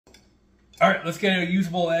All right, let's get a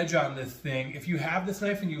usable edge on this thing. If you have this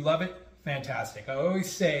knife and you love it, fantastic. I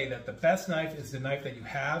always say that the best knife is the knife that you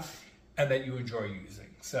have and that you enjoy using.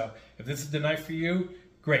 So if this is the knife for you,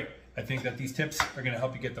 great. I think that these tips are gonna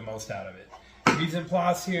help you get the most out of it. Mise en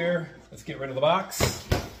place here, let's get rid of the box.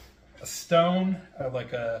 A stone, I have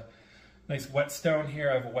like a nice wet stone here.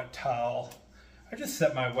 I have a wet towel. I just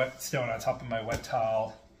set my wet stone on top of my wet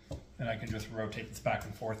towel and I can just rotate this back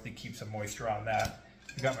and forth to keep some moisture on that.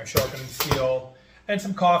 I got my sharpening steel and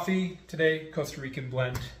some coffee today, Costa Rican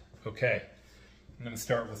blend. Okay, I'm gonna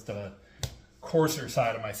start with the coarser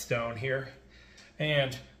side of my stone here.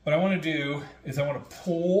 And what I wanna do is I wanna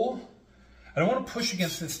pull. I don't wanna push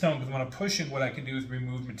against this stone because when I'm pushing, what I can do is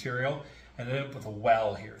remove material and end up with a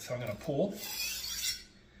well here. So I'm gonna pull,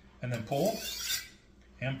 and then pull,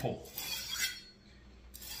 and pull.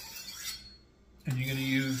 And you're gonna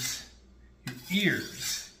use your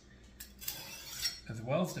ears as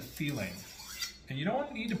well as the feeling. And you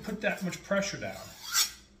don't need to put that much pressure down.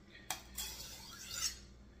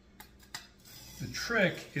 The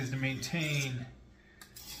trick is to maintain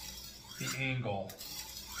the angle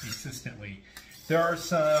consistently. There are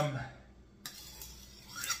some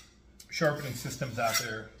sharpening systems out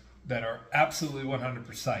there that are absolutely 100%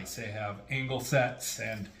 precise. They have angle sets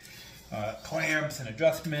and clamps and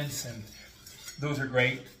adjustments, and those are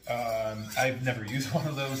great. I've never used one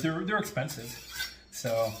of those. They're expensive.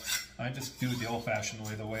 So I just do it the old-fashioned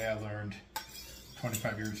way, the way I learned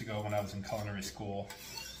 25 years ago when I was in culinary school.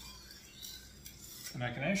 And I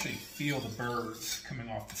can actually feel the burrs coming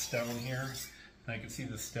off the stone here. And I can see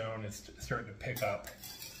the stone is starting to pick up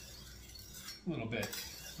a little bit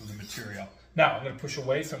of the material. Now I'm going to push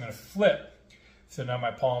away, so I'm going to flip. So now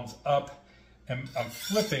my palm's up and I'm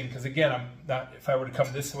flipping because again, I'm not, if I were to come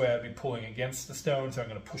this way, I'd be pulling against the stone. So I'm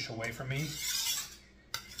going to push away from me.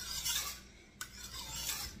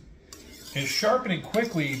 It's sharpening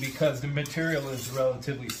quickly because the material is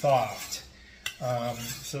relatively soft.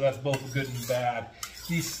 So that's both good and bad.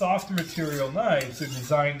 These soft material knives are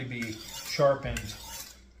designed to be sharpened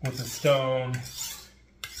with a stone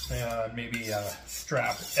and maybe a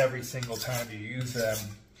strap every single time you use them.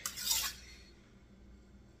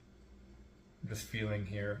 I'm just feeling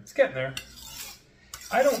here. It's getting there.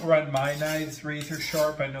 I don't run my knives razor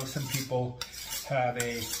sharp. I know some people have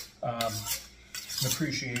an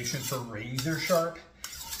appreciation for razor sharp.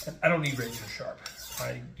 I don't need razor sharp.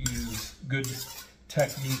 I use good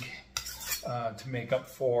technique to make up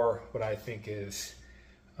for what I think is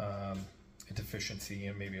a deficiency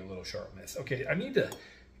and maybe a little sharpness. Okay, I need to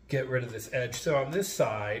get rid of this edge. So on this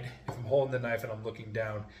side, if I'm holding the knife and I'm looking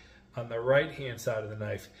down, on the right hand side of the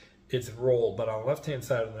knife, it's rolled, but on the left hand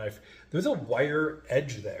side of the knife, there's a wire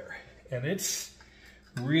edge there, and it's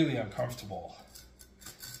really uncomfortable.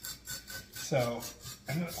 So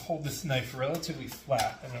I'm going to hold this knife relatively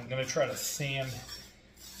flat, and I'm going to try to sand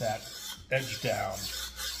that edge down.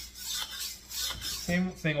 Same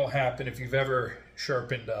thing will happen if you've ever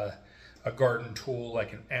sharpened a garden tool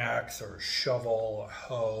like an axe or a shovel, a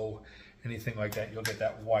hoe, anything like that. You'll get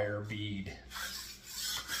that wire bead,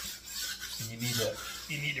 and you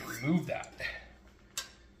need to remove that.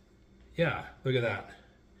 Yeah, look at that.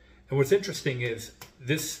 And what's interesting is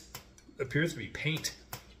this appears to be paint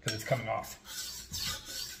because it's coming off.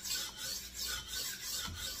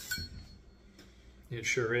 It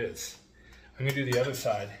sure is. I'm gonna do the other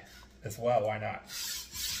side as well, why not?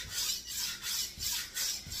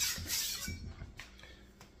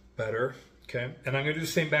 Better, okay. And I'm gonna do the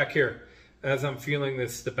same back here. As I'm feeling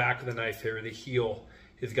this, the back of the knife here, the heel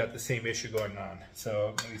has got the same issue going on.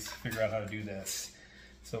 So let me figure out how to do this.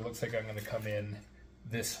 So it looks like I'm gonna come in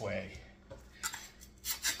this way.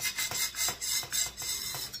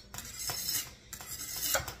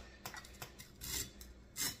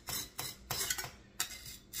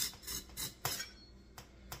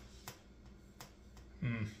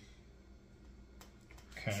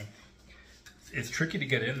 Okay, it's tricky to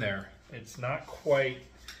get in there. It's not quite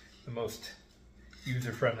the most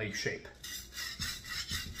user-friendly shape.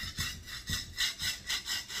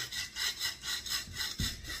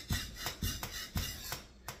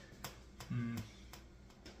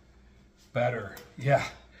 Better, yeah.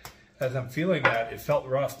 As I'm feeling that, it felt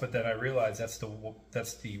rough, but then I realized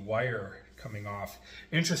that's the wire coming off.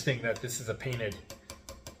 Interesting that this is a painted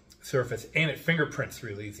surface, and it fingerprints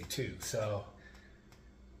real easy too. So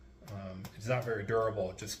it's not very durable.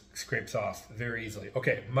 It just scrapes off very easily.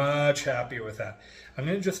 Okay, much happier with that. I'm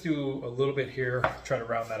going to just do a little bit here, try to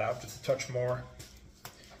round that out just a touch more.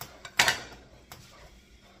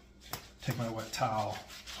 Take my wet towel,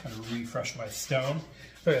 kind of refresh my stone.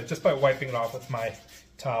 So yeah, just by wiping it off with my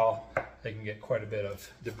towel, I can get quite a bit of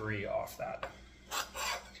debris off that.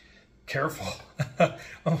 Careful. I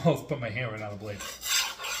almost put my hand right on the blade.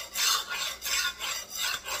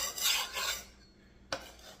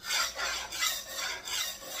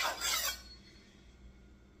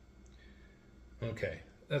 Okay,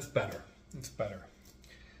 that's better. It's better.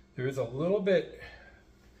 There is a little bit,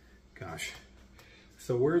 gosh.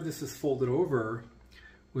 So where this is folded over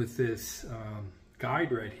with this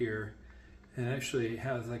guide right here, and actually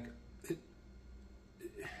has like,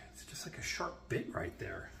 it's just like a sharp bit right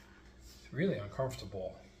there. It's really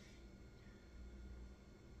uncomfortable.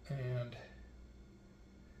 And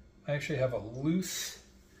I actually have a loose,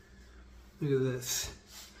 look at this.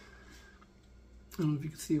 I don't know if you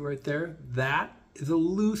can see right there. That is a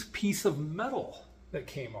loose piece of metal that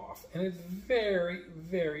came off, and it's very,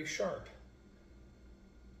 very sharp.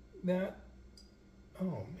 That,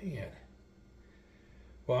 oh man.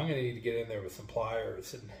 Well, I'm gonna need to get in there with some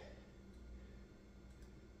pliers and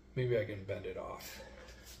maybe I can bend it off.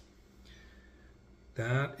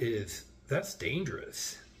 That's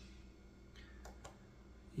dangerous.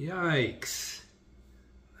 Yikes.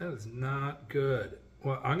 That is not good.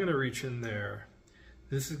 Well, I'm gonna reach in there.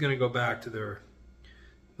 This is gonna go back to the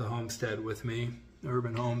homestead with me,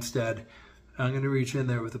 urban homestead. I'm gonna reach in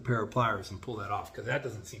there with a pair of pliers and pull that off, because that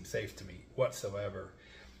doesn't seem safe to me whatsoever.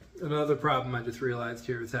 Another problem I just realized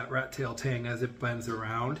here is that rat tail tang, as it bends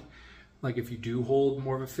around, like if you do hold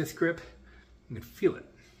more of a fist grip, you can feel it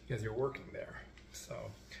as you're working there. So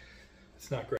it's not great.